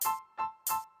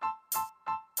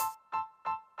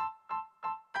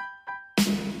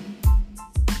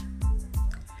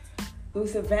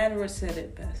Luther Vandross said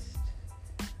it best.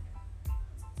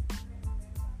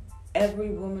 Every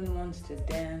woman wants to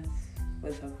dance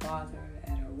with her father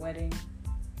at her wedding,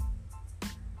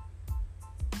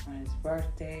 on his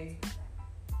birthday,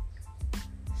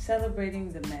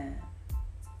 celebrating the man,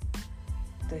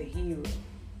 the hero.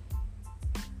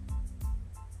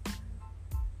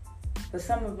 For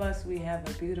some of us, we have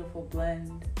a beautiful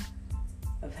blend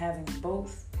of having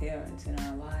both parents in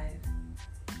our lives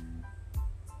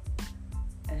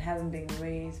and having been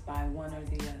raised by one or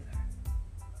the other.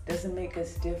 Doesn't make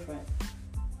us different.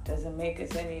 Doesn't make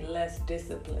us any less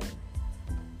disciplined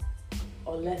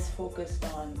or less focused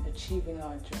on achieving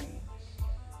our dreams.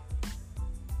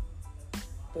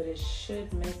 But it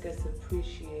should make us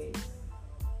appreciate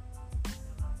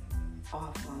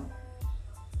our Father.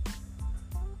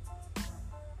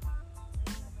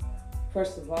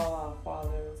 First of all, our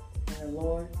Father in the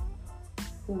Lord,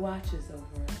 who watches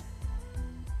over us,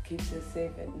 keeps us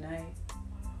safe at night.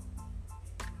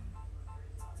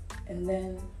 And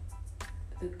then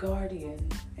the guardian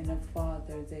and a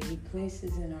Father that He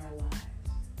places in our lives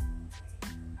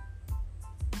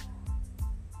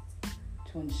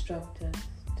to instruct us,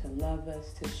 to love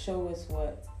us, to show us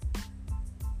what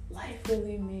life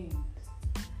really means.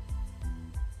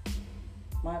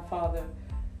 My father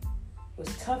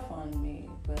was tough on me,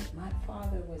 but my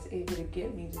father was able to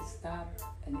get me to stop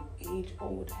an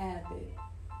age-old habit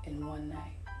in one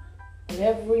night. But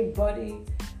everybody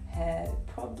had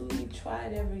probably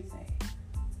tried everything.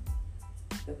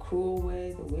 The cruel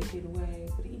way, the wicked way,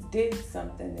 but he did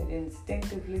something that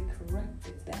instinctively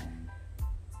corrected that.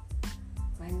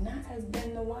 Might not have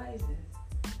been the wisest,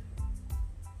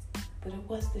 but it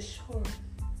was the surest.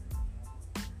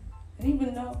 And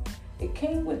even though it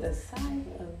came with a side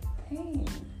of pain,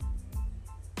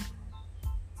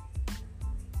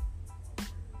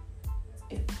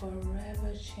 it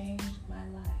forever changed my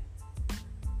life.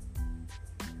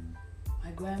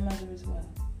 My grandmother as well.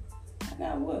 I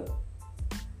got whooped.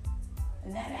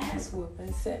 And that ass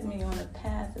whooping set me on a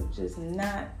path of just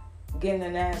not getting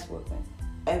an ass whooping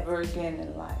ever again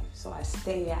in life. So I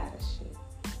stay out of shit.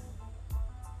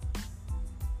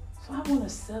 So I want to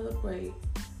celebrate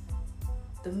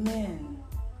the men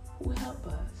who help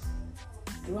us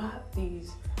drop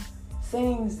these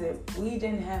things that we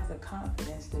didn't have the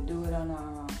confidence to do it on our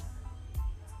own.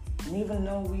 And even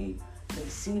though we may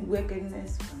see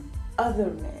wickedness from other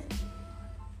men,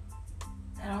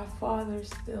 that our fathers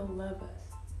still love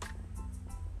us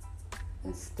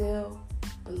and still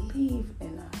believe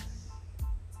in us,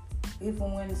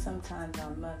 even when sometimes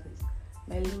our mothers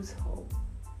may lose hope.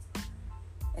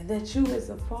 And that you as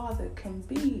a father can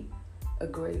be a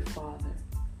great father.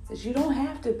 That you don't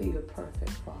have to be a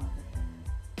perfect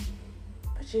father,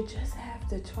 but you just have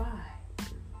to try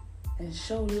and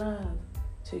show love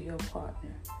to your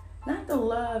partner. Not the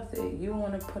love that you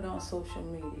want to put on social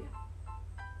media,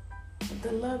 but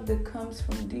the love that comes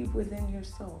from deep within your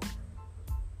soul.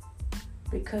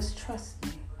 Because trust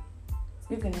me,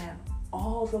 you can have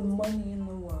all the money in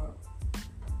the world,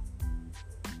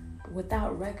 but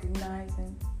without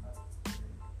recognizing,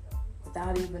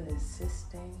 without even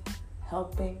assisting,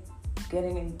 helping,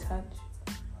 getting in touch,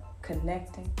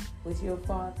 connecting with your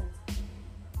father,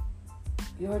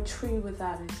 you're a tree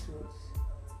without its roots.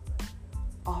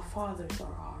 Our fathers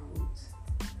are our roots.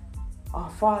 Our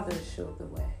fathers showed the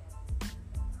way.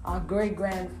 Our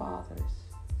great-grandfathers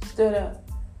stood up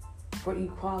for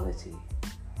equality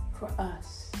for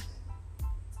us.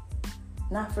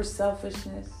 Not for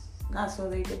selfishness, not so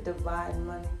they could divide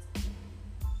money,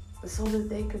 but so that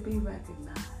they could be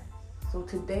recognized. So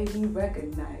today we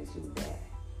recognize you, Dad.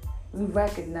 We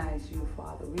recognize you,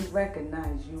 Father. We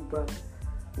recognize you, brother.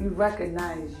 We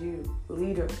recognize you,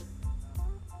 leader.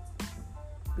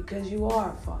 Because you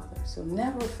are a father. So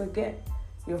never forget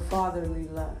your fatherly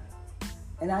love.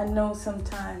 And I know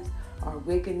sometimes our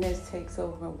wickedness takes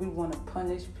over and we want to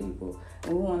punish people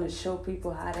and we want to show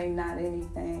people how they not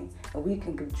anything and we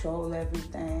can control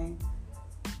everything.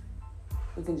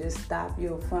 We can just stop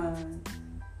your funds.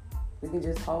 We can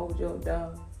just hold your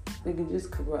dough. We can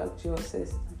just corrupt your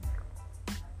system.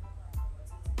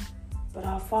 But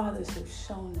our fathers have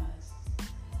shown us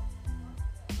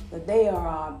that they are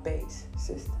our base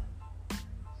system.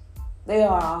 They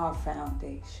are our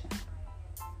foundation.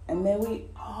 And may we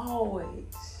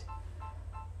always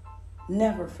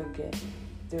never forget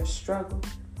their struggle,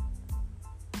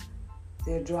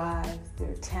 their drive,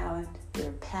 their talent,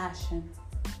 their passion.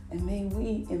 And may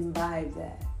we imbibe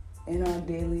that in our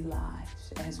daily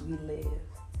lives as we live.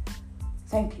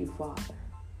 Thank you, Father.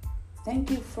 Thank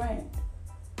you, friend.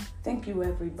 Thank you,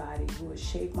 everybody who has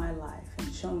shaped my life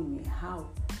and shown me how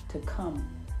to come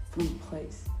from a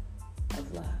place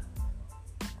of love.